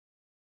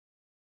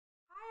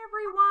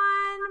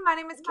everyone. My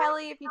name is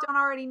Kelly. If you don't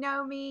already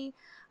know me,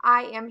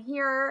 I am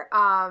here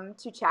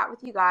to chat with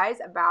you guys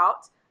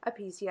about a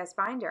PCS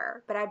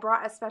binder. But I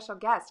brought a special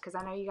guest because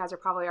I know you guys are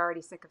probably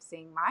already sick of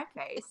seeing my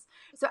face.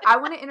 So I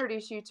want to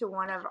introduce you to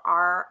one of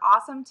our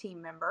awesome team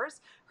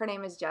members. Her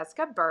name is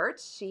Jessica Birch.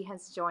 She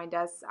has joined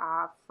us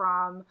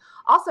from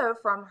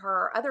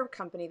her other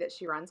company that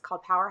she runs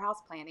called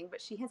Powerhouse Planning.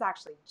 But she has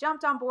actually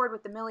jumped on board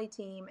with the Millie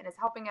team and is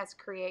helping us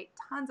create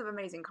tons of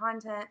amazing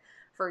content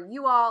for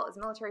you all as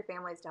military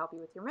families to help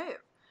you with your move.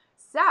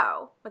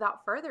 So,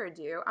 without further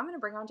ado, I'm going to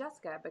bring on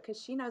Jessica because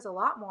she knows a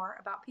lot more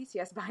about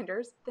PCS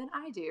binders than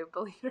I do,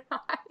 believe it or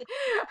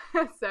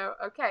not. So,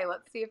 okay,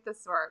 let's see if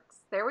this works.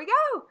 There we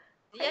go.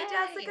 Yay. Hey,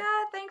 Jessica.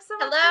 Thanks so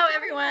much. Hello,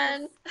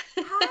 everyone.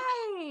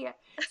 Hi.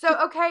 So,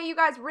 okay, you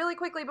guys, really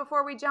quickly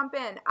before we jump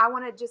in, I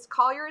want to just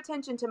call your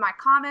attention to my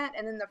comment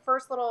and then the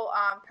first little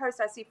post.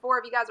 I see 4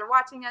 of you guys are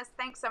watching us.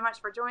 Thanks so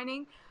much for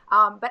joining.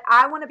 But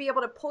I want to be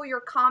able to pull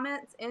your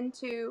comments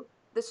into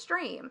the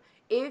stream.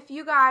 If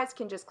you guys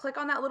can just click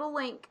on that little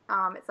link,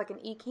 it's like an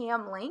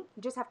eCam link.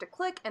 You just have to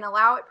click and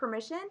allow it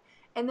permission,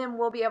 and then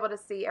we'll be able to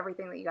see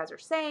everything that you guys are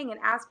saying and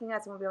asking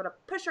us, and we'll be able to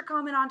push your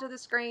comment onto the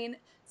screen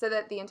so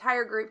that the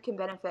entire group can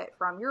benefit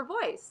from your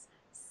voice.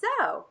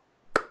 So,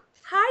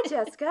 hi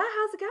Jessica,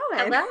 how's it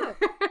going? Hello.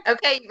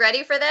 Okay, you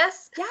ready for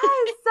this?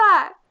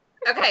 Yes.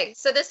 Okay,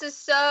 so this is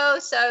so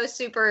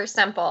super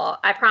simple.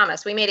 I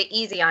promise. We made it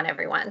easy on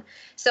everyone.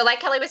 So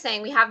like Kelly was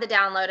saying, we have the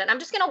download, and I'm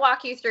just going to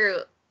walk you through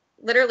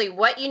literally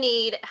what you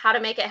need, how to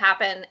make it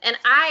happen. And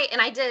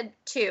I did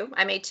 2.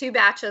 I made 2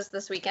 batches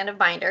this weekend of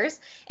binders,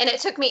 and it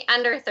took me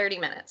under 30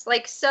 minutes,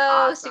 like so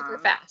awesome. Super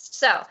fast.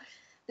 So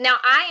now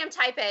I am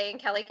type A,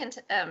 and Kelly can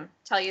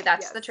tell you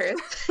that's the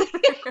truth.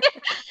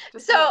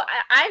 So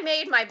I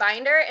made my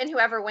binder, and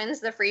whoever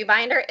wins the free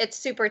binder, it's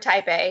super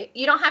type A.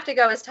 You don't have to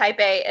go as type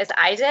A as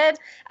I did,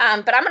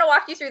 but I'm going to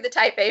walk you through the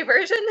type A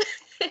version,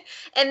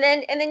 and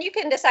then you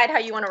can decide how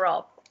you want to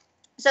roll.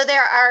 So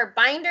there are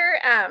binder,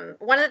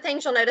 one of the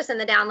things you'll notice in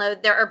the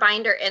download, there are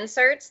binder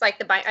inserts,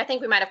 like I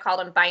think we might have called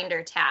them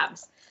binder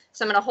tabs.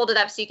 So I'm going to hold it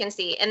up so you can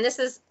see. And this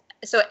is,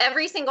 so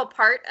every single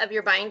part of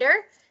your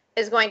binder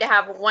is going to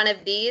have one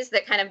of these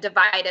that kind of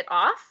divide it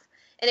off.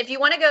 And if you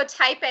want to go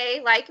type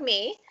A like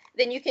me,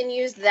 then you can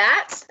use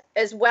that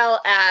as well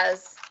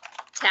as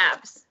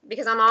tabs,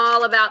 because I'm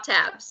all about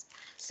tabs.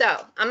 So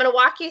I'm going to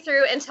walk you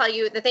through and tell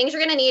you the things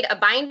you're going to need. A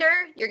binder,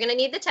 you're going to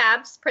need the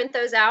tabs, print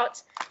those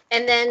out.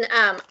 And then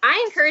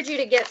I encourage you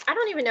to get, I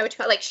don't even know what to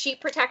call, like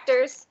sheet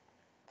protectors.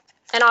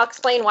 And I'll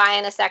explain why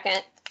in a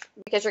second,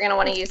 because you're going to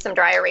want to use some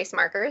dry erase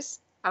markers.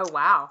 Oh,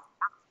 wow.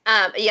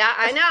 Yeah,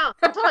 I know.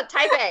 I'm talking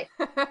type A.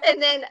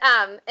 And then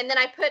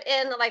I put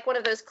in like one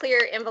of those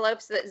clear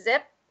envelopes that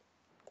zip,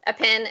 a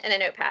pen, and a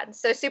notepad.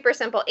 So super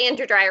simple, and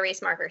your dry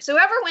erase marker. So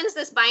whoever wins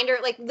this binder,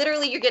 like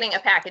literally you're getting a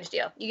package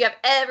deal. You have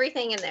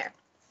everything in there.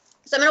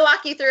 So I'm going to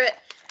walk you through it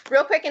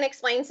real quick and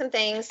explain some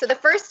things. So the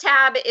first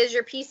tab is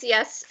your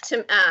PCS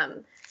to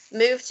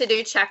move to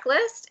do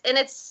checklist. And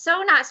it's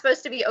so not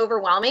supposed to be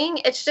overwhelming.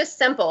 It's just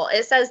simple.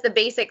 It says the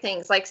basic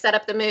things like set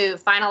up the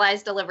move,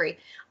 finalize delivery,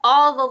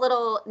 all the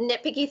little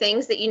nitpicky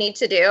things that you need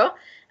to do.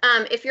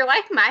 If you're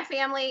like my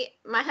family,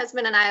 my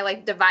husband and I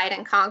like divide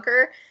and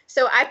conquer.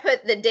 So I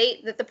put the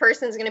date that the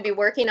person's going to be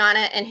working on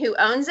it and who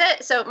owns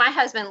it. So my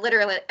husband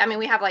literally, I mean,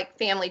 we have like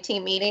family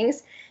team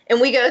meetings and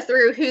we go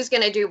through who's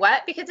going to do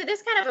what, because it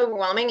is kind of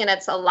overwhelming and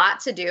it's a lot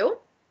to do.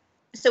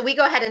 So we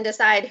go ahead and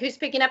decide who's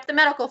picking up the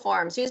medical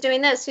forms, who's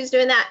doing this, who's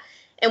doing that.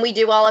 And we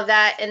do all of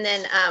that. And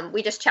then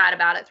we just chat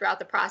about it throughout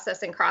the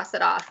process and cross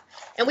it off.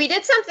 And we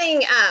did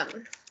something,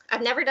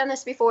 I've never done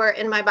this before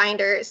in my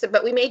binder,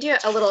 but we made you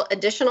a little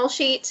additional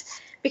sheet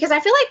because I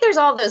feel like there's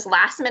all those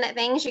last minute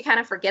things you kind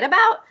of forget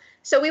about.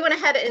 So we went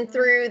ahead and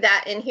threw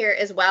that in here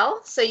as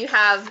well. So you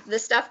have the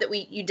stuff that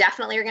you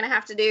definitely are going to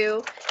have to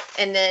do,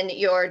 and then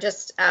your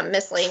just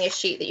miscellaneous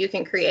sheet that you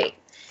can create.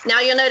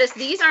 Now you'll notice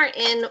these aren't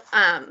in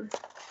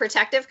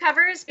protective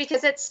covers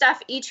because it's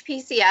stuff each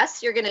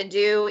PCS you're going to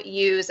do,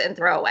 use, and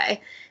throw away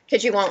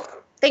because you won't.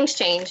 Things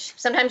change.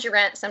 Sometimes you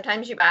rent,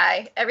 sometimes you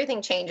buy.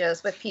 Everything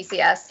changes with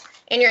PCS,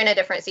 and you're in a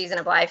different season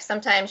of life.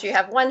 Sometimes you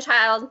have 1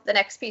 child, the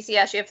next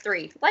PCS you have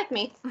 3, like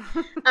me.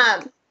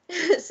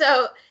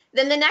 So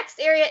then the next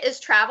area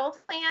is travel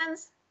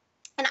plans.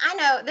 And I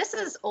know this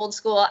is old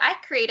school. I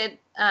created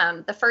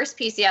the first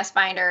PCS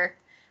binder.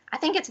 I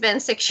think it's been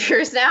 6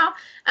 years now.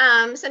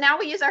 So now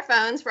we use our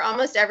phones for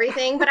almost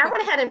everything, but I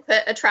went ahead and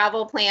put a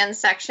travel plan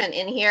section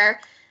in here.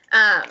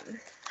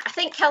 I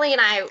think Kelly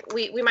and I,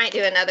 we might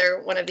do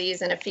another one of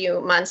these in a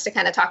few months to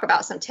kind of talk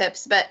about some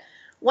tips. But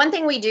one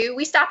thing we do,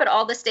 we stop at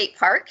all the state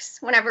parks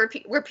whenever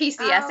we're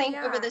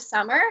PCSing over the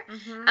summer,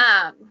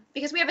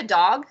 because we have a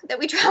dog that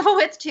we travel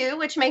with too,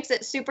 which makes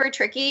it super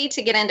tricky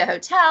to get into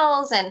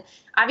hotels. And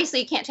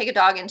obviously you can't take a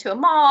dog into a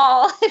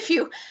mall if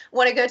you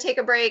want to go take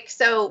a break.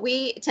 So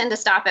we tend to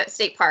stop at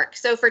state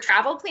parks. So for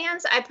travel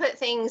plans, I put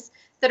things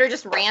that are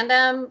just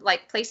random,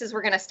 like places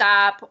we're going to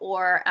stop,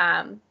 or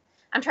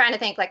I'm trying to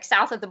think like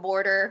south of the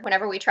border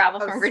whenever we travel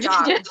from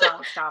Virginia.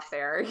 Don't stop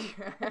there.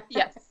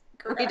 Yes,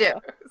 we do.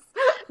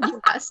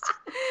 You must.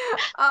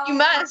 You Um,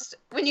 must.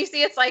 When you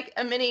see it's like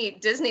a mini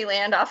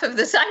Disneyland off of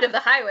the side of the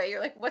highway, you're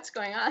like, what's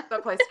going on?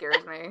 that place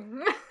scares me.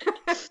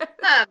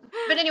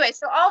 But anyway,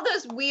 so all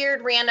those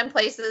weird random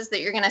places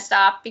that you're going to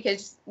stop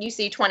because you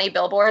see 20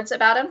 billboards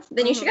about them,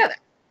 then you should go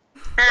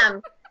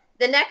there.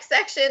 The next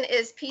section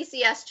is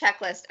PCS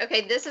checklist.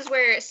 Okay, this is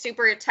where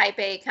super type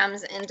A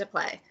comes into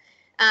play.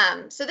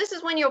 So this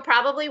is when you'll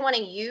probably want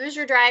to use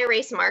your dry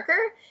erase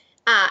marker.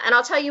 And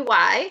I'll tell you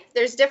why.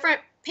 There's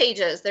different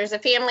pages. There's a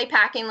family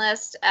packing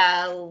list.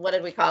 What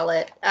did we call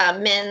it?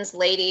 Men's,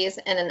 ladies,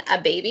 and a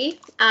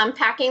baby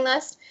packing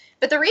list.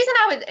 But the reason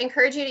I would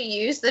encourage you to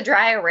use the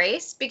dry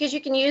erase, because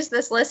you can use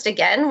this list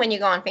again when you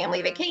go on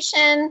family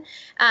vacation.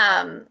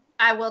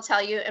 I will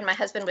tell you, and my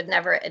husband would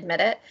never admit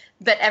it,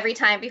 but every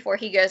time before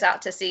he goes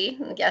out to sea,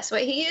 guess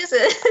what he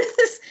uses?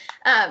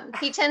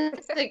 He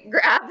tends to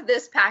grab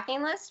this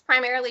packing list,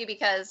 primarily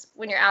because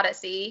when you're out at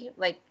sea,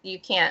 like you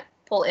can't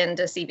pull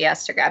into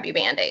CVS to grab you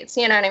Band-Aids,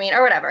 you know what I mean,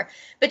 or whatever.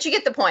 But you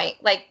get the point.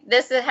 Like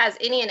this has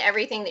any and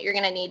everything that you're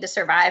going to need to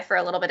survive for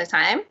a little bit of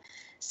time.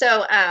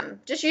 So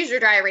just use your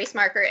dry erase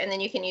marker, and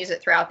then you can use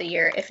it throughout the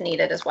year if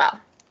needed as well.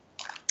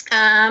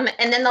 And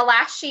then the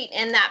last sheet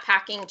in that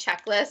packing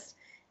checklist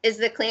is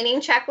the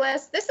cleaning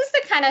checklist. This is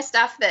the kind of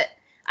stuff that,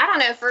 I don't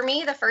know, for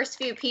me, the first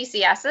few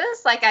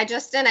PCSs, like I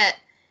just didn't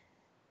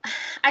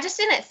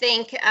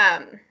think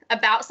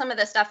about some of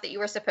the stuff that you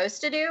were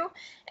supposed to do.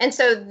 And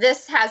so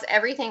this has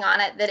everything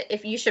on it that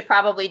if you should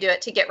probably do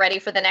it to get ready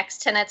for the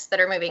next tenants that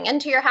are moving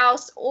into your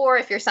house, or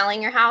if you're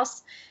selling your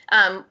house,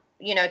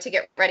 you know, to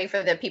get ready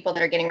for the people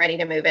that are getting ready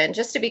to move in,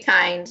 just to be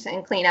kind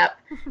and clean up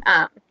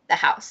the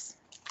house.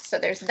 So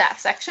there's that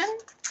section.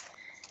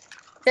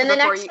 Then the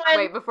next one.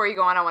 Wait, before you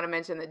go on, I want to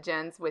mention that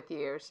Jen's with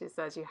you. She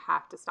says you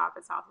have to stop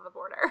at south of the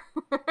border.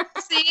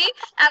 See,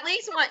 at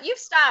least one. You've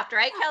stopped,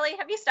 right, Kelly?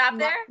 Have you stopped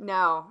there?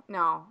 No.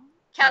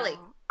 Kelly.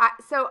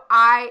 No.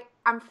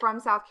 I'm from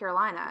South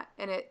Carolina,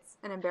 and it's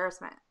an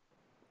embarrassment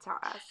to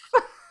us.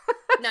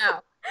 No.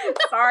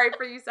 Sorry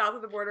for you south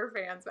of the border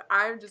fans, but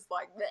I'm just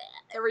like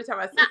bleh, every time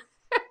I see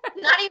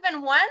Not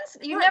even once?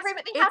 You never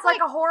even. It's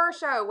like a horror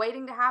show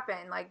waiting to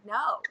happen. Like,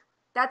 no.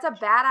 That's a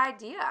bad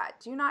idea.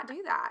 Do not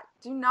do that.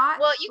 Do not.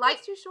 Well,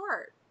 life's too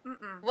short.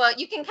 Well,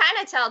 you can kind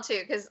of tell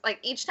too, because like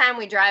each time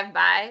we drive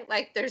by,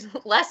 like there's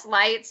less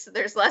lights,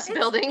 there's less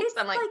buildings. It's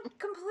like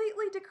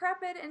completely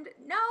decrepit, and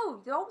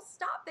no, don't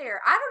stop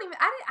there. I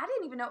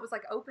didn't even know it was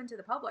like open to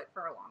the public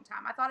for a long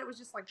time. I thought it was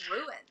just like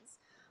ruins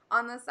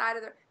on the side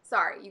of the.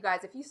 Sorry, you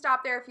guys. If you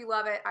stop there, if you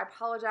love it, I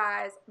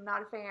apologize. I'm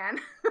not a fan.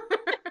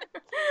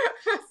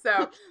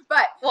 So,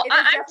 but well,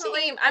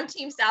 I'm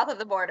team south of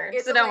the border,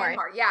 so don't worry.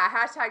 Yeah,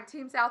 hashtag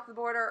team south of the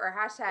border, or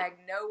hashtag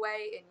no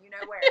way and you know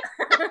where.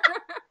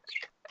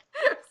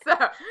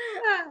 So,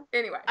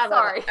 anyway,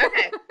 sorry.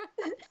 Okay.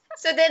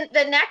 So then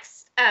the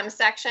next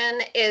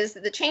section is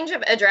the change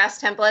of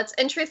address templates,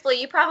 and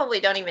truthfully, you probably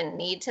don't even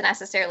need to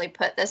necessarily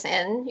put this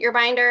in your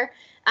binder.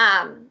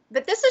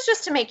 But this is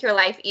just to make your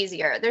life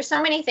easier. There's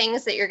so many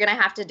things that you're going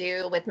to have to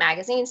do with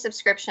magazine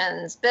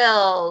subscriptions,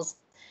 bills.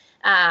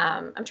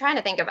 I'm trying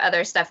to think of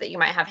other stuff that you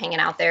might have hanging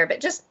out there, but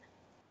just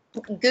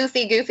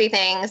goofy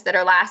things that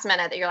are last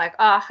minute that you're like,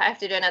 oh, I have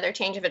to do another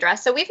change of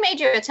address. So we've made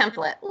you a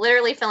template,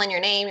 literally fill in your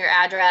name, your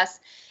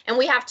address, and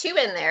we have two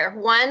in there.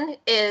 One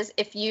is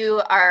if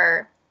you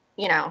are,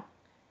 you know,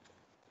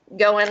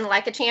 going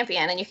like a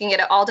champion and you can get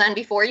it all done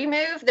before you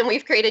move, then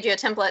we've created you a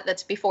template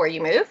that's before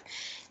you move.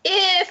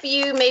 If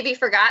you maybe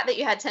forgot that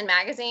you had 10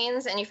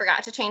 magazines and you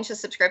forgot to change the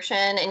subscription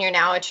and you're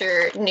now at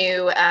your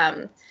new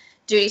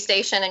duty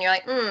station and you're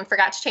like,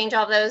 forgot to change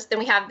all those, then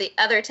we have the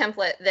other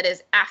template that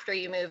is after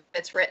you move.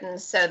 It's written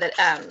so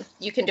that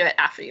you can do it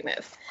after you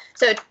move.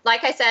 So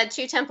like I said,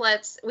 two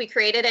templates. We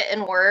created it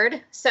in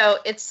Word, so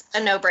it's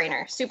a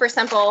no-brainer. Super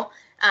simple,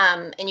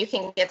 and you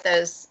can get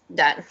those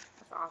done. That's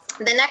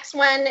awesome. The next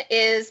one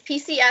is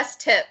PCS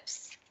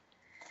tips.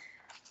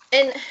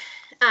 And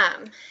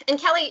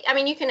Kelly, I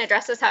mean, you can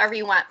address this however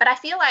you want, but I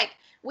feel like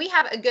we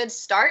have a good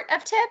start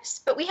of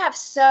tips, but we have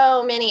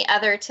so many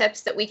other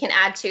tips that we can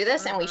add to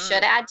this and we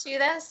should add to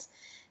this.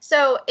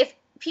 So if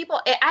people,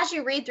 as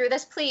you read through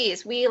this,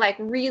 please, we like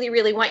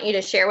really want you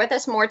to share with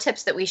us more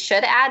tips that we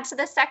should add to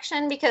this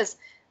section, because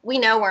we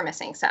know we're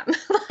missing some.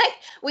 Like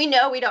we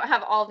know we don't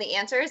have all the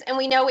answers, and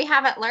we know we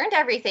haven't learned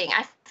everything.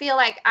 I feel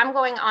like I'm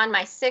going on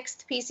my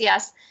 6th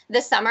PCS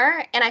this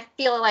summer, and I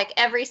feel like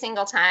every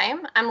single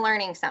time I'm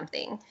learning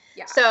something.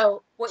 Yeah.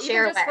 So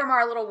even just from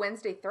our little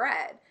Wednesday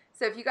thread.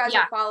 So if you guys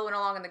are following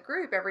along in the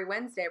group, every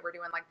Wednesday we're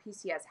doing like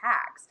PCS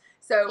hacks.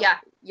 So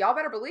y'all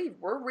better believe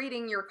we're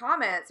reading your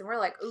comments and we're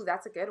like, ooh,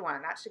 that's a good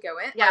one. That should go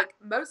in. Yeah. Like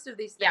most of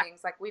these things,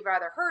 like we've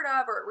either heard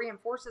of or it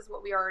reinforces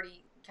what we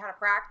already kind of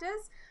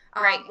practice.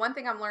 Right. One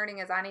thing I'm learning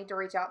is I need to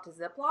reach out to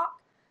Ziploc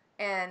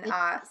and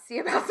see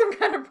about some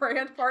kind of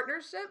brand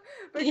partnership,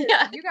 because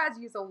you guys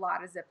use a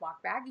lot of Ziploc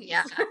baggies.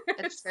 Yeah,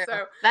 that's true.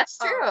 So that's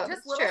true.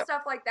 Just little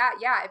stuff like that.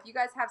 Yeah, if you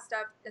guys have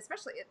stuff,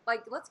 especially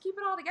like let's keep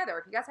it all together.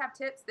 If you guys have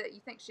tips that you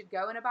think should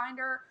go in a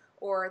binder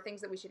or things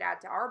that we should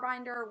add to our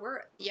binder,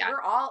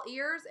 we're all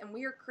ears, and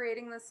we are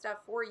creating this stuff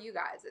for you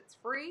guys. It's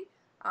free.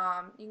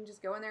 You can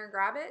just go in there and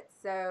grab it.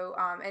 So,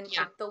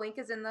 Yeah. the link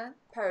is in the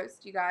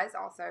post, you guys,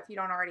 also, if you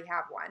don't already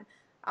have one.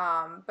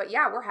 But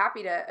yeah, we're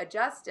happy to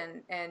adjust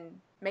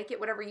and make it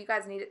whatever you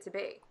guys need it to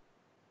be.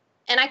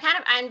 And I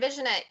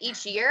envision it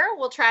each year.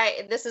 We'll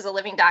try, this is a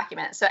living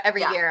document. So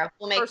every Yeah, year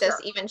we'll for make this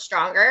sure. even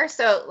stronger.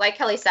 So like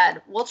Kelly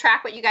said, we'll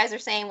track what you guys are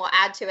saying. We'll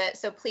add to it.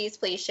 So please,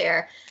 please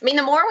share. I mean,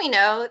 the more we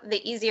know,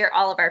 the easier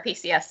all of our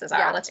PCSs are.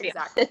 Yeah, Let's be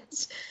exactly.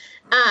 honest.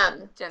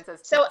 Um, Jen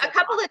says so a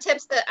couple Ziploc. of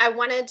tips that I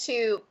wanted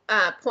to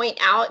point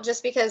out,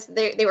 just because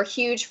they were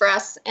huge for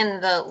us in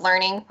the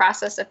learning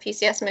process of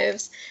PCS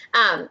moves.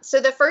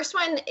 So the first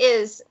one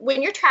is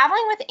when you're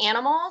traveling with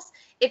animals,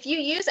 if you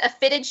use a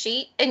fitted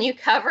sheet and you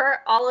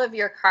cover all of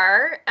your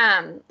car,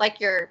 like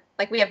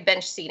we have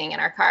bench seating in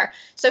our car.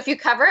 So if you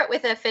cover it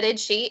with a fitted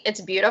sheet, it's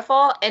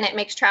beautiful and it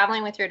makes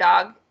traveling with your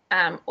dog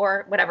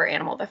or whatever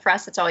animal, but for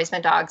us, it's always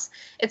been dogs.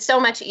 It's so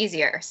much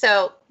easier.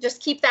 So just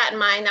keep that in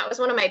mind. That was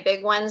one of my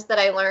big ones that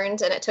I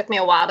learned, and it took me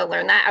a while to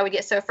learn that. I would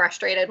get so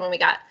frustrated when we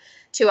got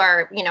to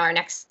our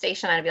next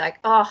station. I'd be like,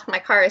 oh, my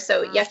car is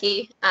so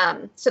yucky.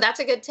 So that's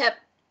a good tip.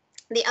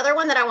 The other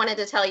one that I wanted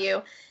to tell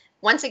you,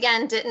 once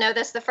again, didn't know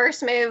this the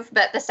first move,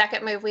 but the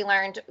second move we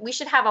learned, we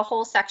should have a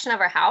whole section of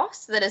our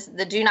house that is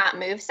the do not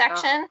move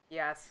section. Oh,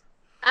 yes.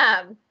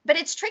 But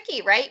it's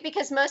tricky, right?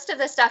 Because most of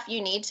the stuff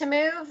you need to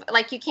move,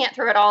 like you can't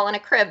throw it all in a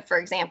crib, for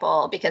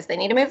example, because they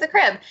need to move the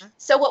crib.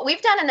 So what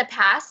we've done in the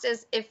past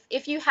is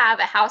if you have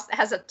a house that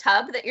has a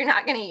tub that you're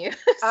not going to use.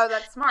 Oh,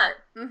 that's smart.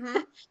 Mm-hmm.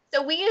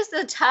 So we use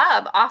the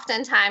tub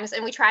oftentimes,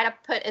 and we try to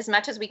put as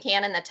much as we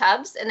can in the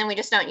tubs, and then we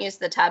just don't use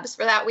the tubs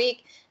for that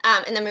week.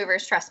 And the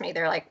movers, trust me,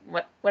 they're like,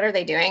 what are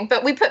they doing?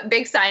 But we put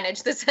big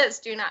signage that says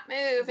do not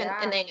move,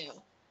 and they knew.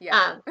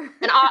 Yeah.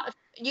 And all,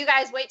 you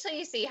guys wait till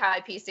you see how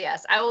I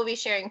PCS. I will be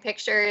sharing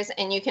pictures,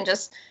 and you can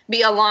just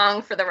be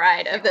along for the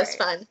ride of this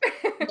fun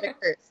that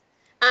occurs.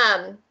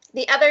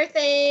 The other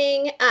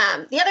thing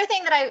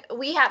that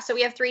we have, so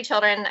we have 3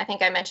 children. I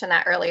think I mentioned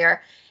that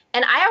earlier.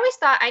 And I always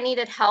thought I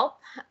needed help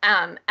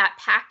at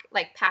pack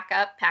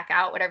up, pack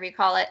out, whatever you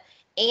call it.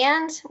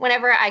 And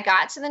whenever I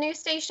got to the new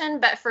station,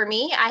 but for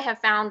me, I have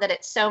found that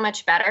it's so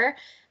much better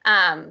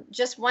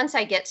just once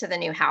I get to the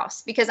new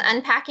house, because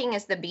unpacking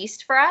is the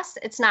beast for us.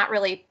 It's not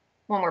really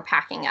when we're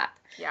packing up.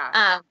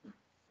 Yeah.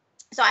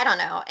 So I don't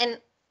know. And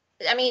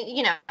I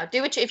mean,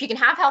 do what if you can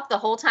have help the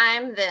whole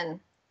time, then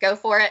go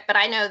for it. But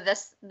I know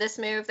this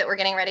move that we're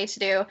getting ready to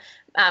do,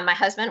 my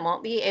husband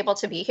won't be able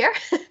to be here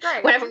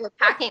Right. whenever we're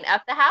packing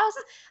up the house.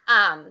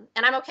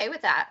 And I'm okay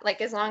with that.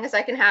 Like, as long as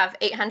I can have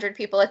 800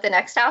 people at the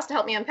next house to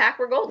help me unpack,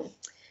 we're golden.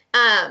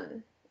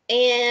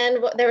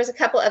 And there was a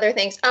couple other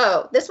things.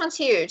 Oh, this one's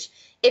huge.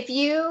 If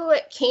you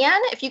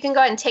can go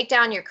ahead and take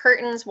down your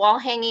curtains, wall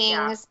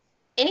hangings,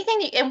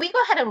 anything, and we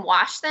go ahead and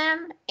wash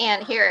them.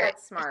 And here,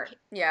 that's smart.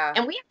 Yeah.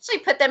 And we actually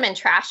put them in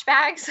trash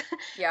bags.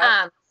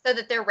 Yeah. So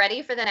that they're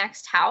ready for the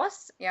next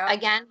house. Yeah.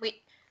 Again,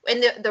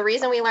 the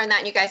reason we learned that,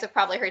 and you guys have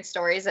probably heard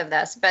stories of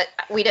this, but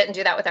we didn't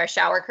do that with our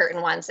shower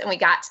curtain once. And we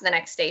got to the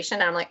next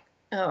station, and I'm like,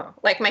 oh,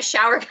 like my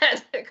shower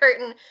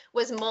curtain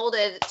was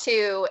molded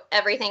to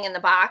everything in the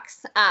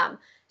box.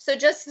 So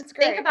just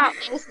think about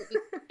things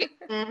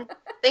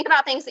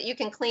that you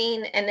can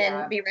clean, and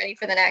then be ready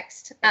for the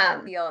next.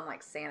 Feel and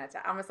like sanitize,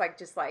 almost like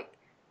just like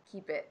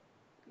keep it.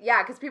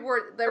 Yeah, because people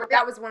were there.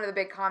 That was one of the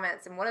big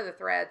comments in one of the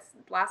threads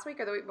last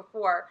week or the week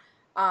before.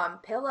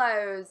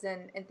 Pillows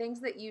and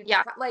things that you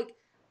like.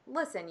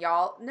 Listen,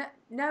 y'all,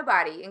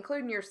 nobody,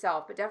 including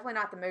yourself, but definitely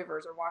not the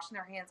movers, are washing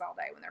their hands all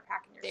day when they're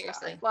packing your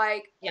stuff.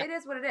 Like, it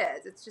is what it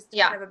is. It's just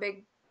kind of a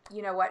big,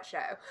 you-know-what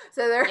show.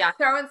 So they're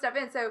throwing stuff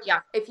in. So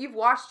if you've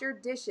washed your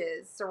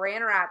dishes,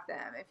 saran wrap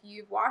them. If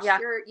you've washed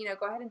your,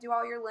 go ahead and do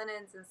all your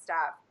linens and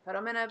stuff. Put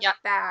them in a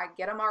bag.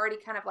 Get them already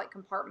kind of like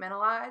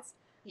compartmentalized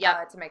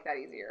to make that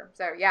easier.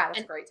 So, that's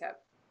a great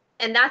tip.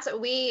 And that's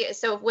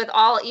so with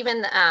all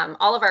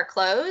of our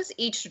clothes,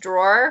 each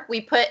drawer we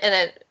put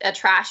in a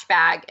trash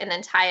bag and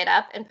then tie it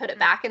up and put it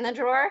back in the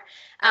drawer.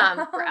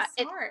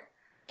 Smart.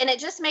 And it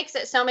just makes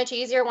it so much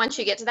easier once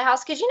you get to the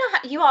house, because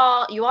you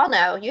all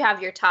know you have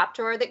your top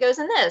drawer that goes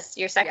in this.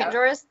 Your second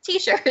drawer is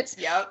t-shirts.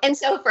 Yep. And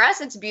so for us,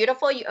 it's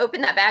beautiful. You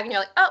open that bag and you're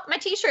like, oh, my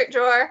t-shirt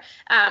drawer,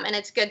 and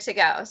it's good to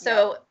go.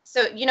 So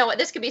you know what?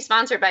 This could be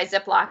sponsored by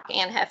Ziploc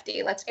and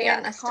Hefty. Let's be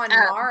honest.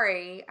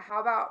 KonMari, how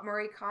about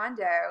Marie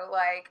Kondo?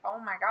 Like, oh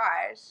my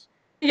gosh.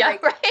 Yeah,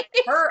 like,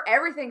 right.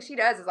 Everything she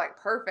does is like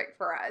perfect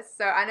for us.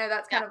 So I know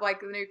that's kind of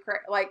like the new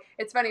like,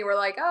 it's funny. We're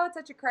like, oh, it's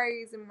such a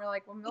craze, and we're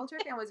like, well,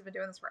 military families have been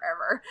doing this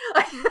forever.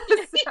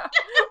 So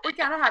we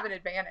kind of have an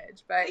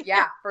advantage. But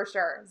yeah, for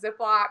sure,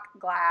 Ziploc,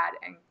 Glad,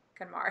 and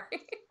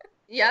KonMari.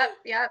 Yep.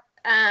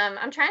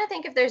 I'm trying to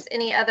think if there's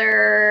any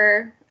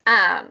other.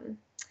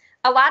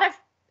 A lot of,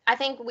 I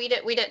think we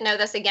didn't know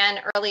this again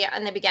early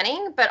in the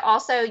beginning, but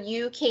also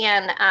you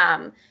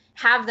can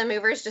have the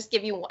movers just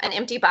give you an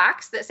empty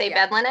box that say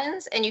bed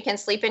linens, and you can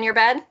sleep in your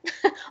bed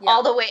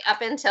all the way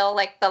up until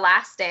like the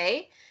last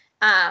day.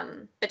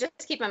 But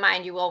just keep in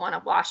mind, you will want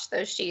to wash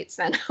those sheets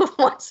then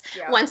once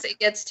Yeah. once it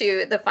gets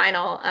to the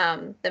final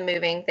the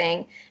moving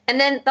thing. And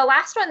then the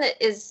last one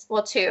that is,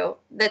 well, two,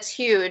 that's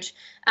huge.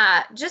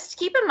 Just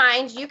keep in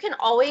mind, you can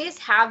always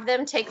have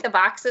them take the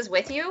boxes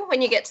with you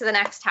when you get to the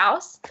next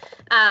house.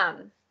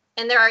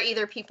 And there are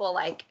either people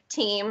like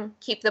team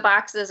keep the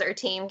boxes or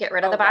team get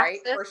rid of the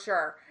boxes. Right, for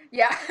sure.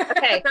 Yeah.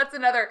 Okay. That's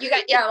another. You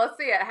got Yeah, let's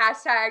see it.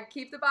 Hashtag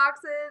keep the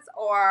boxes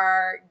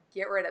or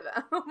get rid of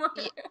them.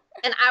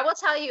 And I will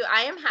tell you,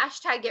 I am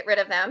hashtag get rid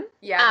of them.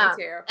 Yeah,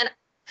 me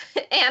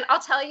too. And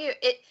I'll tell you,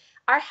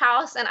 our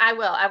house, and I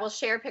will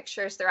share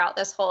pictures throughout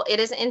this whole, it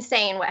is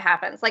insane what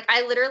happens. Like,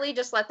 I literally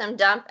just let them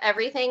dump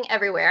everything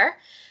everywhere,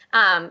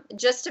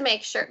 just to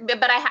make sure.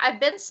 But I've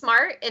been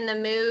smart in the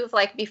move.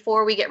 Like,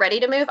 before we get ready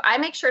to move, I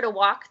make sure to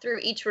walk through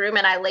each room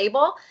and I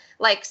label,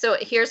 like, so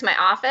here's my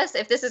office.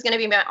 If this is going to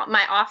be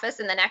my office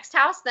in the next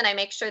house, then I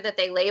make sure that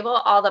they label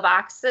all the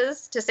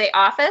boxes to say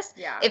office.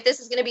 Yeah. If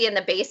this is going to be in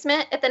the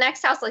basement at the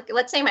next house, like,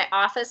 let's say my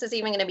office is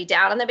even going to be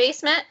down in the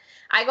basement,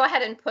 I go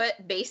ahead and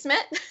put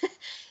basement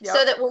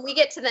so that when we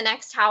get to the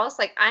next house,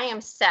 like, I am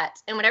set.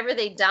 And whenever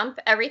they dump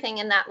everything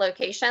in that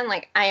location,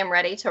 like, I am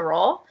ready to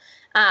roll.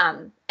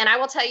 And I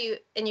will tell you,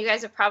 and you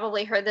guys have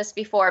probably heard this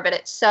before, but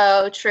it's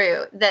so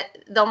true, that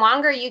the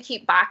longer you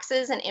keep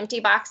boxes and empty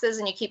boxes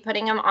and you keep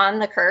putting them on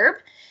the curb,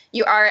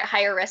 you are at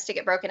higher risk to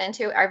get broken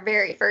into. Our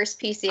very first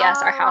PCS,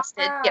 our house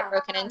did get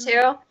broken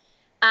into.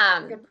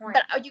 Good point.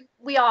 But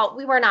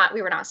we were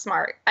not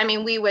smart. I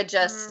mean, we would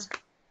just,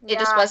 it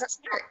just wasn't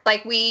smart.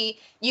 Like,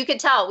 you could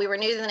tell we were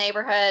new to the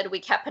neighborhood. We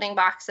kept putting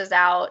boxes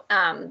out.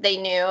 They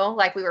knew,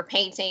 like, we were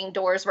painting,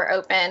 doors were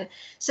open.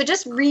 So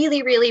just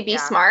really, really be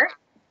smart.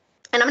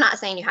 And I'm not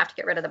saying you have to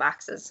get rid of the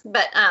boxes,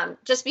 but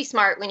just be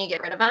smart when you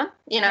get rid of them.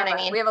 You know what I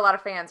mean? We have a lot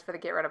of fans for the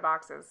get rid of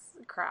boxes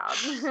crowd.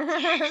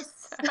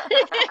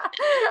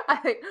 I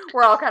think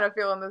we're all kind of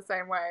feeling the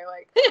same way.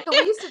 Like, so we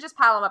used to just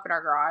pile them up in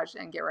our garage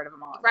and get rid of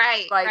them all.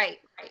 Right, like, right.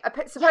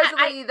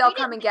 Supposedly they'll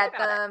come and get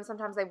them.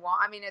 Sometimes they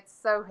won't. I mean, it's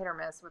so hit or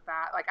miss with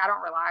that. Like, I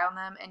don't rely on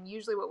them. And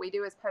usually what we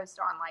do is post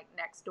on, like,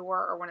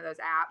 Nextdoor or one of those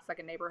apps, like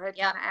a neighborhood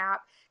kind of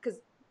app, because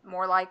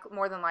more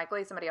than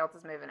likely somebody else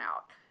is moving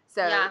out.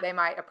 So they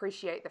might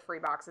appreciate the free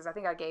boxes. I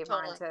think I gave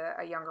mine to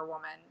a younger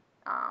woman.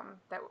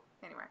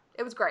 Anyway,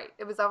 it was great.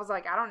 I was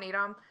like, I don't need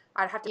them.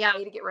 I'd have to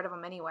pay to get rid of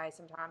them anyway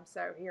sometimes.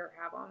 So here,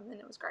 have them. And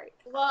it was great.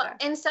 Well,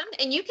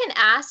 and you can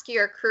ask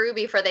your crew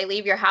before they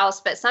leave your house,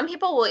 but some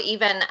people will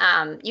even,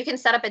 you can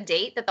set up a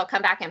date that they'll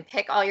come back and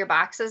pick all your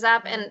boxes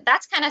up. Mm-hmm. And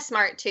that's kind of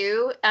smart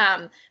too.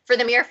 For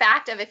the mere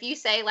fact of, if you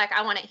say, like,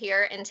 I want it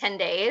here in 10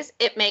 days,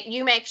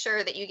 you make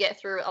sure that you get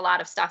through a lot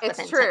of stuff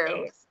within 10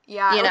 days.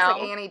 Yeah, it looks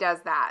like Annie does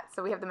that.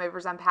 So we have the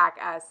movers unpack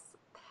us,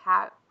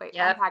 have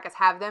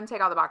them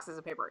take all the boxes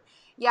of paper.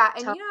 Yeah,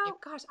 and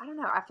gosh, I don't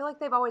know. I feel like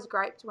they've always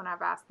griped when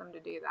I've asked them to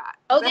do that.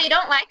 Oh, they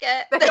don't like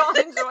it. They don't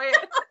enjoy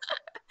it.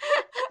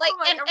 Like,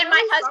 and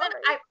my husband,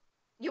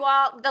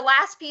 the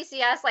last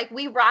PCS, like,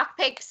 we rock,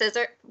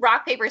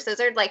 paper,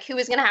 scissors, like, who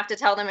was going to have to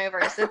tell the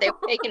movers that they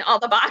were taking all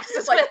the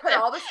boxes like, put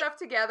all the stuff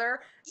together.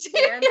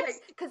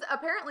 Because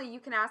apparently you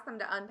can ask them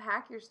to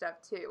unpack your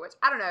stuff too, which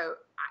I don't know.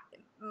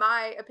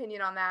 My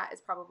opinion on that is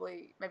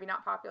probably maybe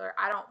not popular.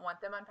 I don't want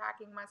them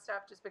unpacking my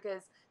stuff just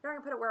because they're not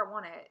gonna put it where I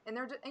want it, and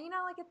they're just,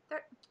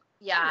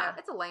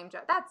 it's a lame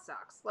job. That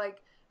sucks.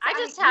 Like, I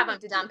just have them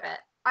dump it.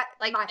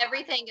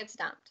 Everything gets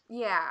dumped.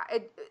 Yeah,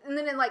 and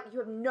then you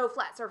have no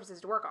flat surfaces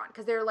to work on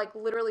because they're like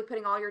literally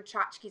putting all your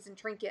tchotchkes and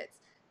trinkets.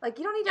 Like,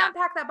 you don't need to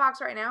unpack that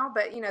box right now,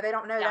 but they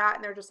don't know that,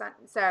 and they're just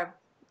so.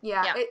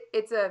 Yeah.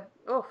 It's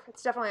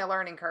definitely a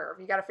learning curve.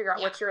 You got to figure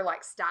out what your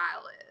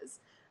style is.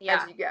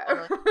 As you go.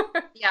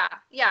 Totally. Yeah.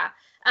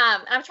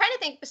 I'm trying to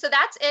think. So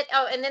that's it.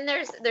 Oh, and then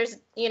there's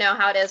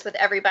how it is with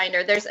every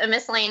binder. There's a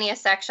miscellaneous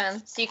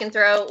section, so you can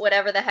throw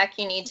whatever the heck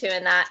you need to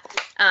in that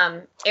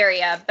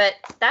area. But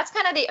that's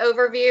kind of the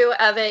overview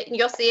of it.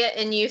 You'll see it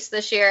in use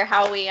this year,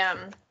 how we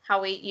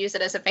use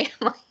it as a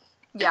family.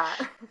 Yeah.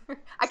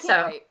 I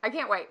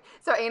can't wait.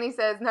 So Annie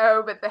says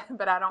no,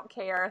 but I don't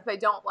care. They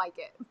don't like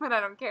it, but I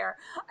don't care.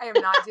 I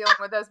am not dealing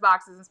with those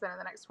boxes and spending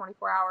the next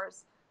 24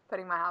 hours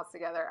putting my house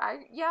together. I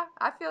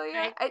feel you.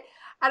 Right.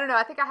 I don't know.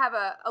 I think I have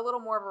a little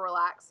more of a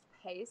relaxed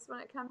pace when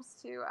it comes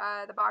to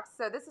the box.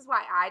 So this is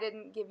why I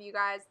didn't give you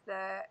guys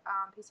the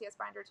PCS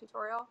binder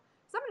tutorial.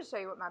 So I'm going to show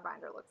you what my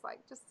binder looks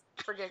like, just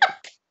for giggles.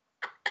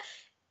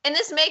 And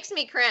this makes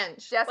me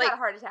cringe. Jess had a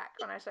heart attack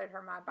when I showed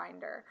her my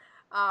binder.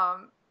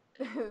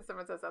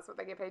 Someone says that's what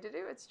they get paid to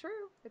do. It's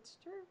true.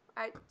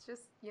 I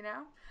just,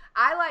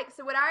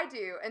 so what I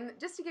do, and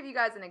just to give you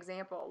guys an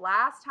example,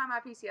 last time my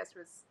PCS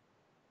was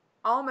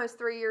almost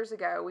 3 years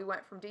ago. We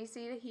went from DC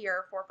to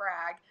here, Fort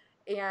Bragg,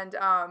 and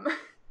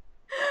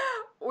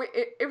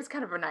it was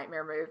kind of a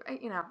nightmare move,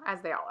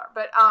 as they all are.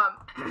 But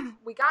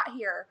we got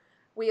here,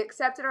 we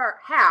accepted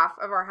half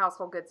of our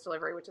household goods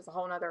delivery, which is a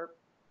whole nother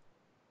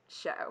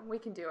show. We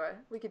could do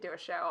a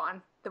show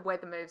on the way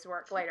the moves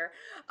work later.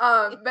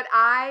 But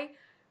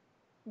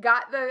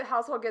got the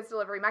household goods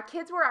delivery. My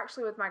kids were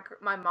actually with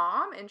my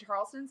mom in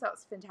Charleston, so it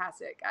was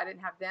fantastic. I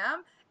didn't have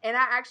them. And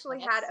I Oh, actually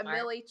that's had a smart.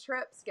 Millie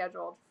trip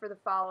scheduled for the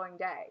following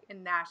day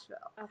in Nashville.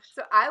 Oh,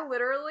 So I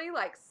literally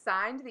like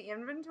signed the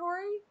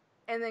inventory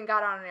and then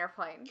got on an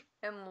airplane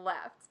and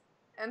left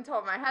and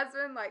told my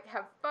husband, like,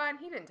 have fun.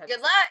 He didn't touch a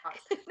good single box.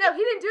 luck. No, he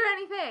didn't do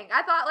anything.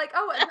 I thought, like,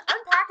 oh,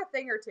 unpack a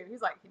thing or two.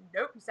 He's like,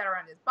 nope. He sat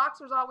around his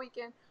boxers all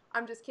weekend.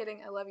 I'm just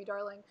kidding. I love you,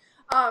 darling.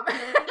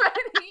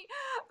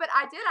 But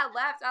I did. I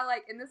left.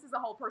 And this is a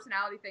whole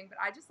personality thing, but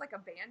I just like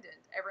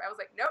abandoned I was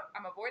like, nope,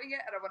 I'm avoiding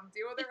it. I don't want to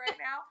deal with it right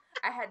now.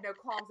 I had no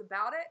qualms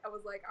about it. I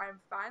was like, I'm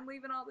fine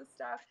leaving all this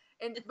stuff.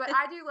 But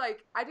I do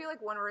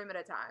like one room at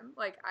a time.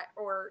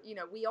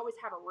 We always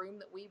have a room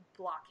that we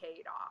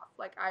blockade off.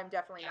 Like, I'm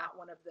definitely not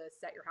one of the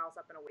set your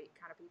house up in a week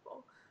kind of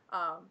people.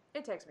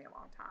 It takes me a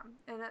long time,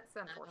 and that's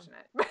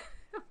unfortunate.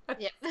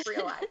 Yeah.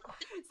 Real life.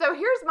 So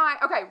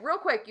okay, real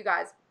quick, you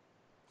guys.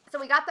 So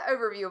we got the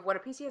overview of what a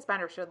PCS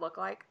binder should look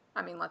like.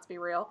 I mean, let's be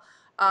real.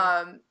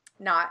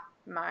 Not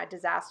my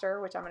disaster,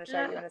 which I'm going to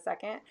show you in a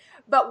second.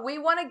 But we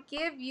want to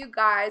give you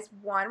guys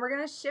one. We're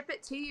going to ship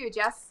it to you.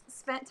 Jess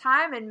spent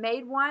time and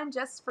made one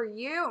just for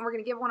you, and we're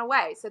going to give one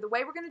away. So the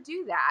way we're going to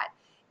do that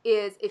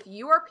is if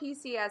you are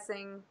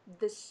PCSing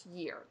this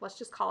year, let's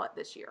just call it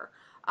this year,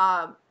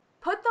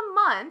 put the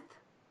month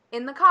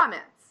in the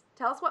comments.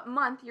 Tell us what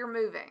month you're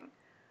moving.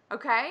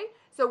 Okay?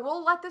 So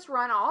we'll let this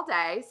run all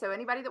day. So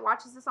anybody that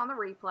watches this on the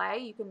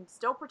replay, you can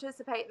still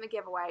participate in the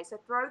giveaway. So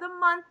throw the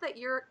month that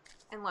you're,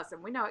 and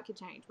listen, we know it could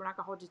change. We're not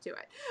going to hold you to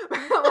it.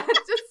 Let's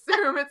just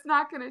assume it's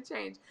not going to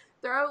change.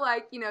 Throw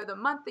the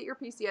month that you're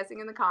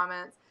PCSing in the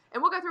comments,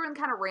 and we'll go through and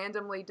kind of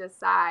randomly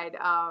decide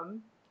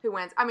who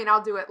wins. I mean,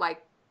 I'll do it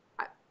like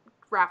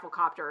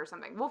Rafflecopter or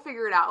something. We'll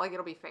figure it out. Like,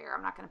 it'll be fair.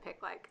 I'm not going to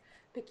pick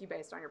you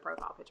based on your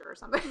profile picture or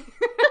something.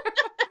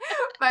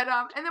 But,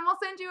 and then we'll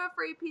send you a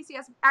free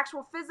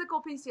actual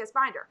physical PCS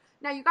binder.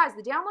 Now, you guys,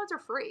 the downloads are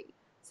free.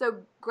 So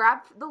grab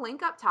the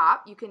link up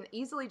top. You can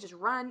easily just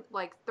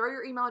throw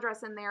your email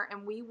address in there,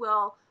 and we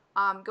will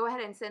go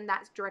ahead and send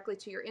that directly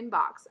to your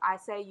inbox. I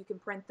say you can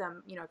print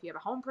them, if you have a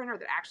home printer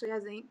that actually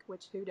has ink,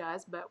 which who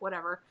does, but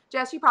whatever.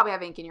 Jess, you probably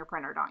have ink in your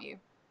printer, don't you?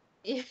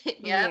 Yep.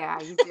 Yeah,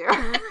 you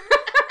do.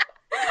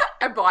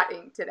 I bought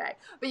ink today.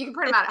 But you can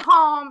print them out at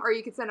home, or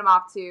you can send them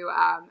off to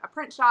a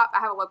print shop. I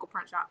have a local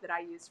print shop that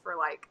I use for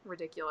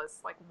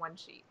ridiculous one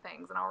sheet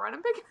things, and I'll run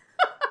and pick it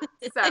up.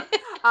 So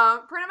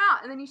print them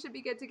out, and then you should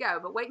be good to go.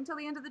 But wait until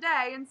the end of the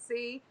day and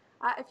see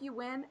if you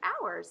win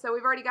ours. So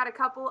we've already got a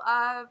couple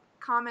of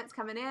comments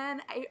coming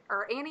in.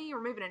 Annie,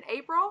 you're moving in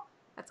April.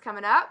 That's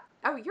coming up.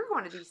 Oh, you're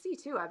going to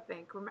DC too, I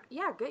think.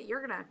 Yeah, good.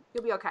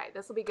 You'll be okay.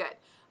 This will be good.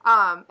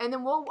 And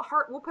then we'll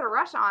put a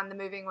rush on the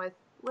moving with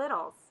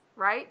littles.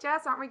 Right,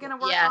 Jess? Aren't we going to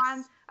work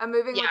on a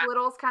moving with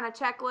littles kind of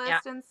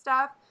checklist and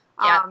stuff?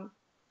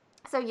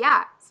 So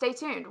yeah, stay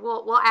tuned.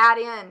 We'll add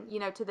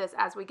in, to this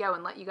as we go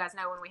and let you guys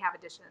know when we have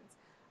additions.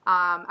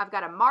 I've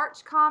got a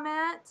March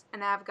comment,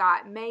 and I've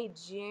got May,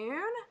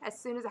 June, as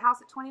soon as the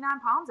house at 29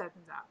 Palms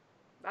opens up.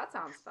 That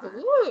sounds fun.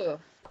 Ooh.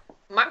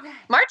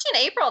 March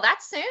and April,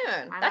 that's soon.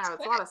 I know,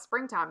 it's a lot of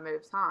springtime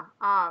moves, huh?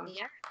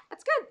 Yeah.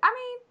 That's good. I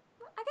mean,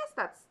 I guess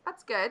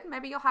that's good.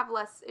 Maybe you'll have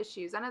less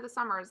issues. I know the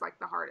summer is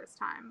the hardest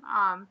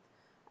time.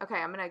 Okay,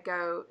 I'm going to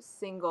go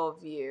single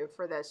view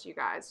for this, you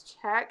guys.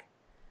 Check.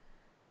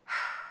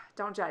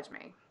 Don't judge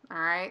me, all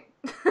right?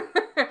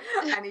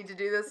 I need to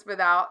do this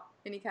without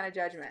any kind of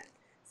judgment.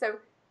 So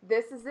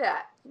this is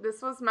it.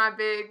 This was my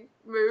big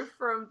move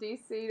from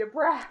DC to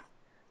Breath.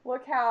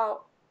 Look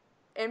how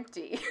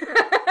empty,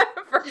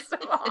 first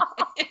of all.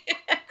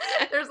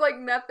 There's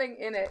nothing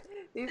in it.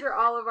 These are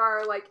all of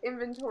our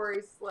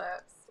inventory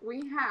slips.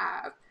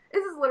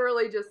 This is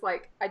literally just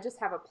I just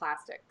have a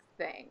plastic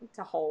thing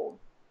to hold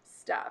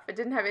stuff. It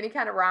didn't have any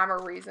kind of rhyme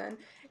or reason.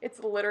 It's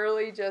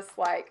literally just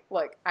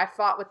look, I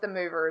fought with the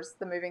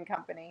moving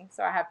company,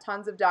 so I have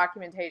tons of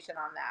documentation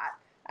on that.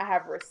 I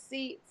have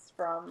receipts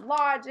from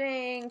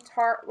lodging,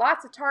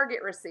 lots of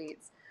Target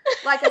receipts.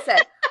 Like I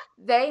said,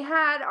 they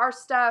had our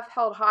stuff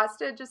held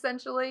hostage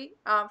essentially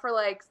for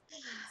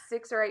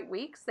 6 or 8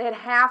 weeks. They had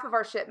half of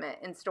our shipment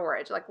in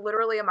storage,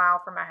 literally a mile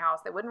from my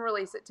house. They wouldn't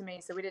release it to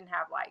me, so we didn't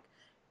have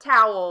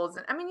towels,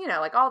 and I mean,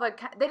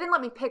 they didn't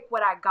let me pick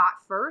what I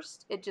got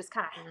first. It just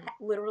kind of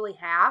literally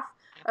half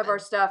of our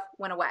stuff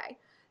went away.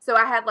 So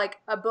I had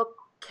a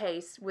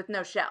bookcase with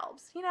no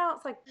shelves.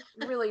 It's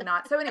really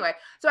not. So anyway,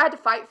 so I had to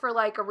fight for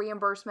a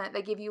reimbursement.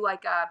 They give you a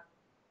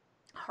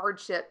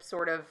hardship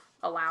sort of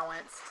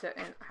allowance to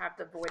have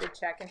the voided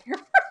check in here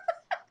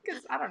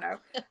because I don't know,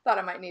 thought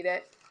I might need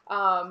it.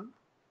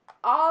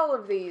 All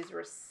of these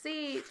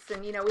receipts,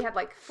 and we had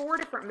 4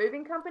 different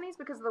moving companies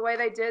because of the way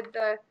they did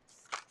the.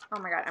 Oh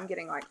my God, I'm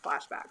getting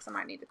flashbacks. I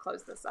might need to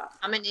close this up.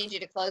 I'm gonna need you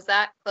to close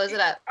that. Close it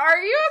up. Are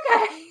you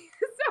okay?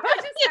 So I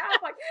just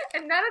have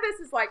and none of this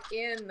is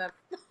in the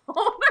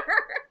folder.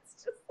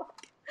 It's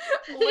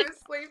just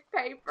loose leaf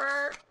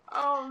paper.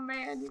 Oh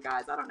man, you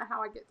guys, I don't know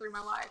how I get through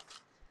my life.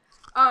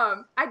 I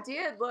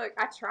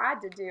tried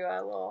to do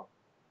a little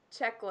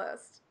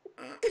checklist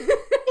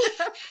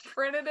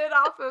Printed it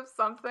off of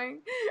something.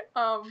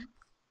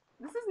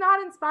 This is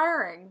not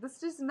inspiring. This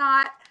does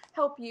not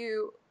help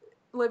you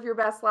live your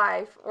best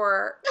life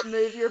or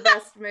move your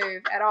best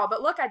move at all.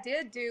 But look, I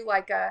did do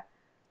like I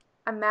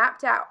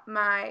mapped out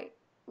my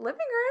living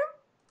room.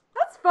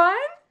 That's fun,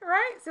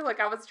 right? So look,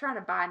 I was trying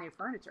to buy new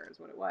furniture is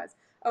what it was.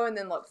 Oh, and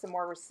then look, some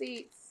more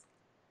receipts.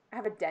 I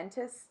have a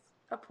dentist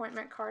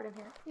appointment card in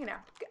here. You know,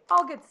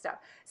 all good stuff.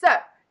 So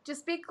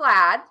just be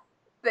glad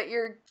that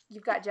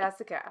you've got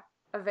Jessica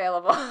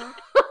available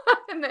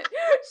and that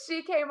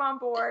she came on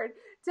board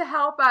to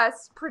help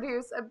us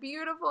produce a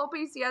beautiful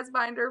PCS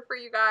binder for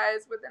you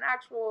guys with an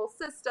actual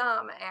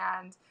system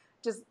and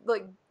just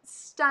like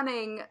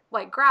stunning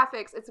like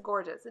graphics. It's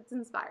gorgeous. It's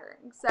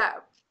inspiring. So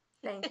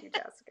thank you,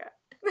 Jessica.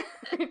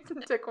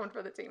 Took one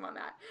for the team on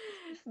that.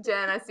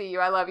 Jen, I see you.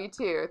 I love you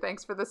too.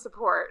 Thanks for the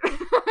support.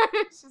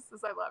 She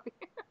says I love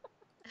you.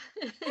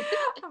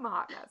 I'm a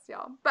hot mess,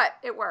 y'all, but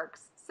it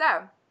works.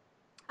 So,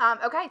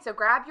 okay, so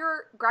grab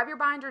your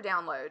binder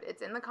download.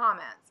 It's in the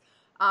comments.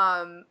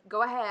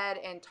 Go ahead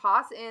and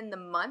toss in the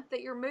month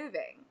that you're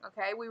moving.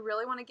 Okay, we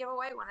really want to give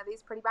away one of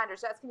these pretty binders.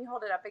 Jess, can you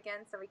hold it up again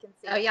so we can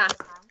see? Oh yeah.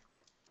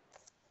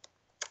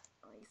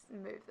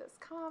 Move this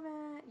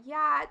comment.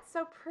 Yeah, it's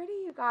so pretty,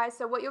 you guys.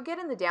 So what you'll get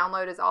in the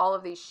download is all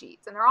of these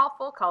sheets, and they're all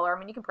full color. I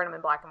mean, you can print them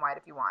in black and white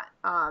if you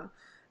want.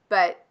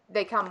 But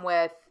they come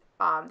with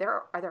are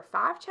there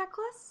 5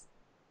 checklists?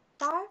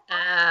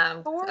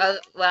 5? 4?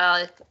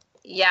 Well,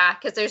 yeah,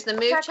 because there's the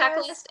move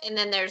checklist, and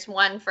then there's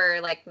one for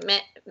like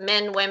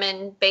men,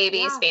 women,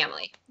 babies,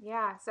 family.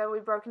 Yeah, so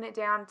we've broken it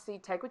down so you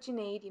take what you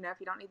need. You know, if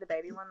you don't need the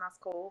baby one, that's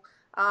cool.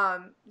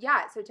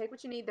 Yeah, so take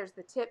what you need. There's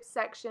the tips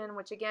section,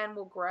 which again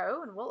will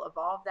grow and we'll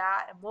evolve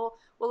that, and we'll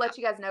let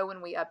you guys know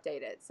when we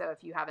update it. So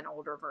if you have an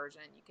older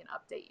version, you can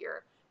update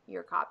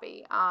your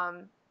copy.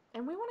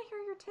 And we want to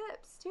hear your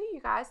tips too,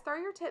 you guys. Throw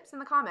your tips in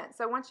the comments.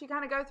 So once you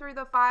kind of go through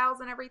the files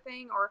and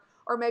everything,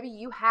 or maybe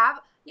you have,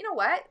 you know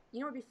what? You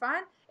know what would be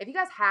fun? If you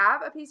guys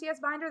have a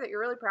PCS binder that you're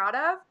really proud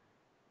of,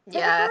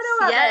 take a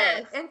photo of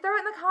it and throw it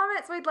in the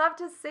comments. We'd love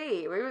to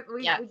see.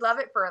 We'd love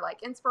it for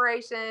like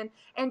inspiration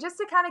and just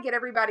to kind of get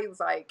everybody's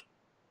like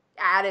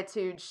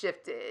attitude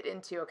shifted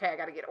into, okay, I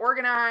got to get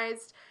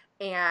organized,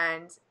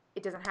 and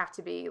it doesn't have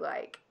to be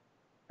like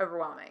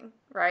overwhelming,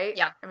 right?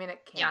 Yeah. I mean,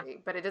 it can be,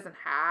 but it doesn't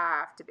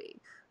have to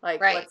be. Like,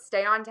 let's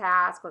stay on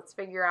task. Let's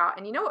figure out.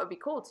 And you know what would be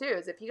cool too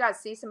is if you guys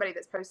see somebody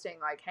that's posting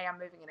like, hey, I'm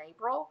moving in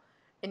April,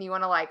 and you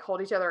want to like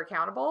hold each other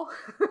accountable.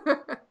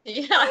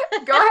 Yeah.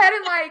 Go ahead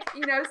and like,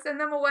 you know, send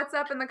them a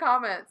WhatsApp in the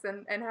comments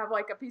and have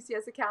like a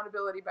PCS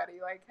accountability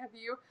buddy. Like, have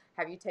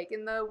you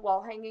taken the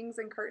wall hangings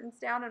and curtains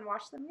down and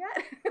washed them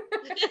yet?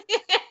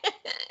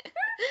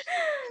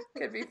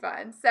 Could be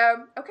fun.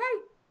 So, okay.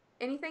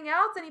 Anything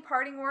else? Any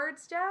parting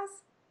words, Jess?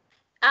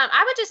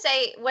 I would just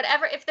say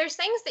whatever, if there's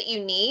things that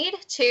you need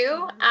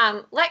to,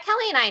 let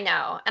Kelly and I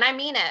know. And I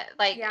mean it.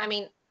 Like, I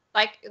mean,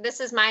 like this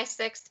is my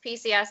 6th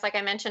PCS, like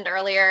I mentioned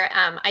earlier.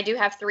 I do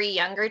have 3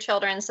 younger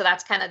children, so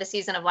that's kind of the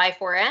season of life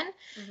we're in.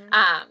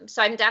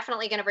 So I'm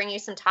definitely going to bring you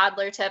some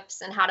toddler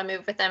tips and how to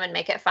move with them and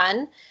make it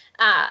fun.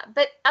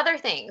 But other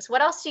things,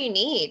 what else do you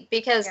need?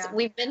 Because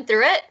we've been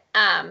through it.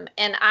 And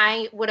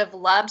I would have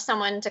loved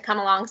someone to come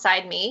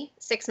alongside me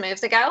 6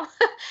 moves ago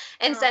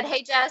and said,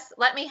 hey, Jess,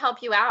 let me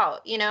help you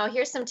out. You know,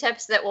 here's some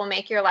tips that will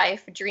make your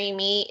life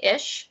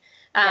dreamy-ish.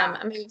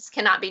 Moves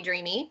cannot be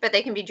dreamy, but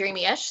they can be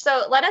dreamy-ish.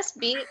 So let us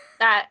be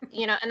that,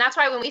 you know, and that's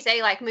why when we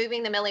say like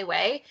moving the Millie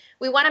way,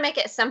 we want to make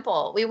it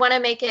simple. We want to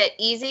make it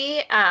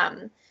easy.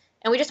 And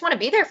we just want to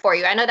be there for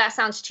you. I know that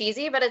sounds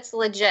cheesy, but it's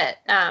legit.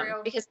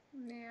 Because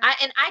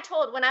I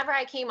told whenever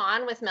I came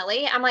on with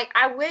Millie, I'm like,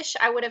 I wish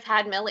I would have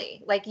had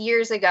Millie like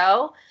years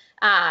ago.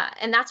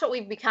 And that's what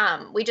we've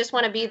become. We just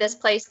want to be this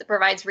place that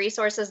provides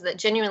resources that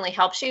genuinely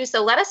helps you.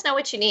 So let us know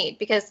what you need,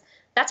 because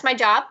that's my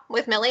job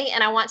with Millie,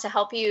 and I want to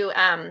help you,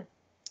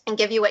 and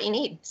give you what you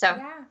need. So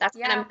that's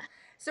kind of.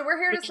 So we're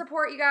here to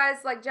support you guys.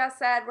 Like Jess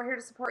said, we're here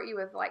to support you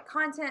with like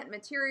content,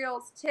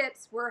 materials,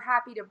 tips. We're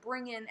happy to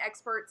bring in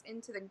experts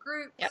into the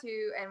group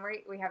too. And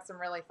we have some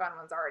really fun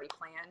ones already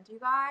planned, you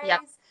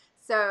guys.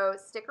 So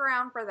stick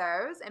around for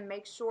those and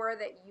make sure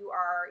that you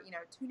are, you know,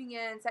 tuning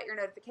in, set your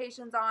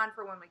notifications on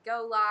for when we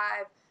go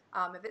live.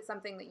 If it's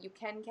something that you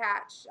can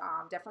catch,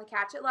 definitely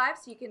catch it live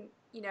so you can,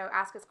 you know,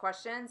 ask us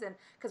questions. And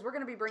because we're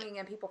going to be bringing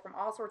in people from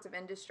all sorts of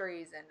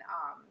industries and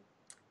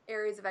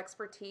areas of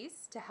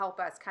expertise to help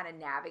us kind of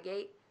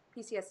navigate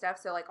PCS stuff.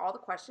 So like all the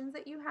questions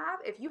that you have,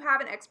 if you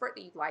have an expert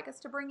that you'd like us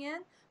to bring in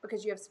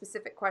because you have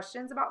specific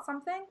questions about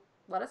something,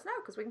 let us know,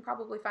 because we can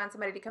probably find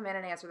somebody to come in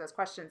and answer those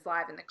questions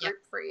live in the group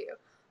for you,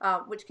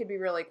 which could be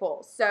really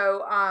cool.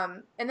 So,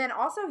 and then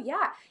also, you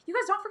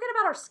guys don't forget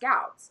about our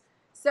scouts.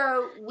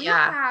 So we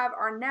have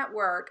our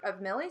network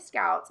of Millie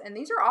Scouts, and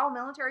these are all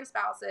military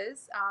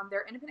spouses.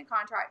 They're independent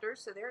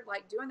contractors, so they're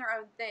like doing their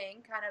own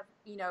thing, kind of,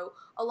 you know,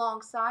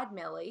 alongside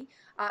Millie.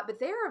 But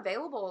they are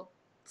available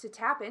to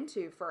tap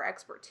into for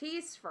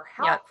expertise, for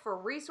help, for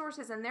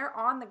resources, and they're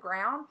on the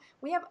ground.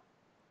 We have,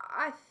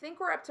 I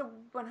think we're up to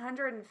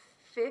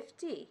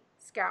 150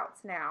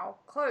 scouts now.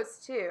 Close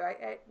too.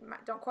 I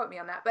don't quote me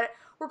on that, but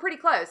we're pretty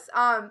close.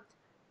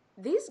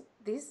 These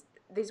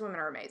women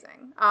are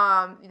amazing.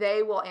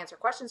 They will answer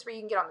questions for you.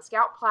 You can get on the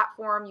Scout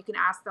platform. You can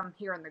ask them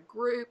here in the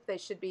group. They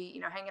should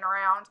be, hanging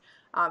around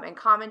and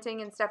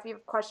commenting and stuff. If you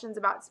have questions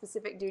about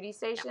specific duty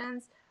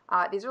stations,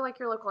 these are like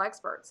your local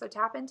experts. So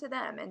tap into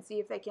them and see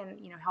if they can,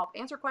 help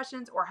answer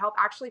questions or help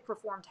actually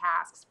perform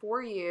tasks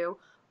for you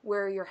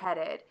where you're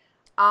headed.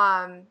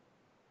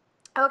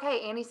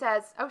 Okay, Annie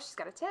says, oh, she's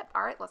got a tip.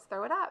 All right, let's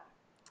throw it up.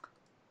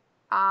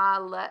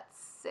 Let's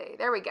see.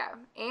 There we go.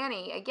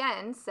 Annie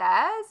again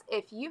says,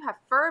 if you have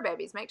fur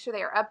babies, make sure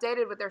they are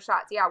updated with their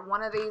shots. Yeah,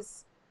 one of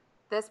these,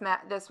 this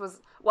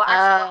was, well,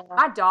 actually,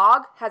 my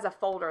dog has a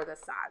folder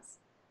this size.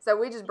 So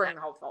we just bring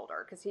the whole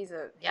folder because he's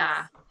a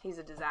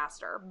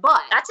disaster.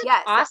 But that's an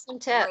awesome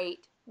tip.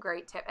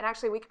 Great tip. And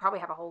actually, we could probably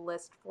have a whole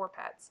list for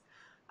pets.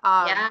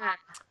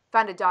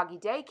 Find a doggy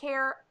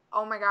daycare.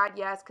 Oh my God,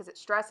 yes, because it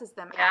stresses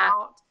them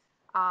out.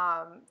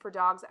 For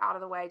dogs out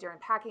of the way during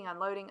packing,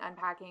 unloading,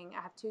 unpacking.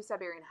 I have 2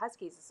 Siberian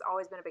Huskies. It's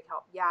always been a big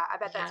help. Yeah, I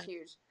bet that's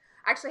huge.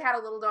 I actually had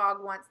a little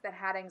dog once that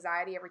had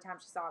anxiety every time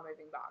she saw a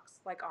moving box.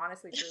 Like,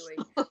 honestly, truly.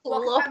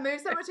 Well, because I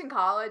moved so much in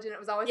college, and it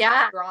was always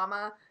such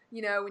drama,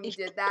 when you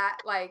did that.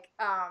 Like,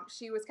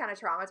 she was kind of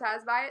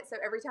traumatized by it. So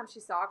every time she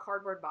saw a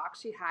cardboard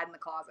box, she hid in the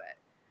closet.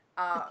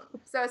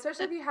 So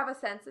especially if you have a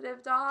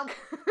sensitive dog.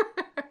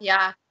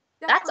 Yeah,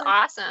 that's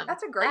awesome.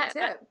 That's a great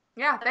tip.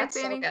 Yeah, thanks,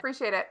 Annie. So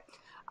appreciate it.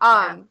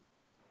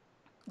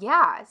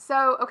 Yeah,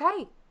 so,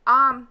 okay,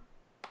 I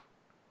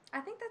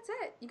think that's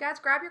it. You guys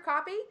grab your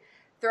copy,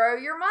 throw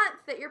your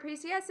month that you're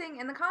PCSing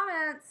in the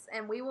comments,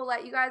 and we will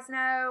let you guys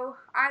know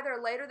either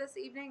later this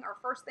evening or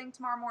first thing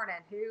tomorrow morning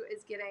who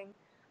is getting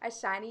a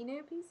shiny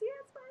new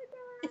PCS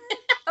binder.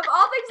 Of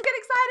all things to get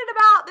excited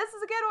about, this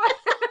is a good one.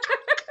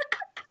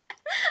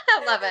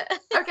 I love it.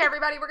 Okay,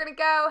 everybody, we're going to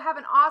go. Have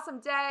an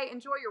awesome day.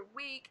 Enjoy your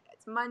week.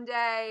 It's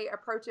Monday.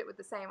 Approach it with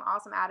the same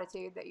awesome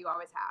attitude that you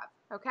always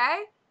have,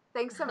 okay?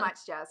 Thanks so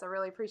much, Jess. I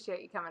really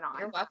appreciate you coming on.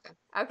 You're welcome.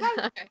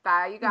 Okay.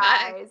 Bye, you guys.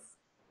 Bye.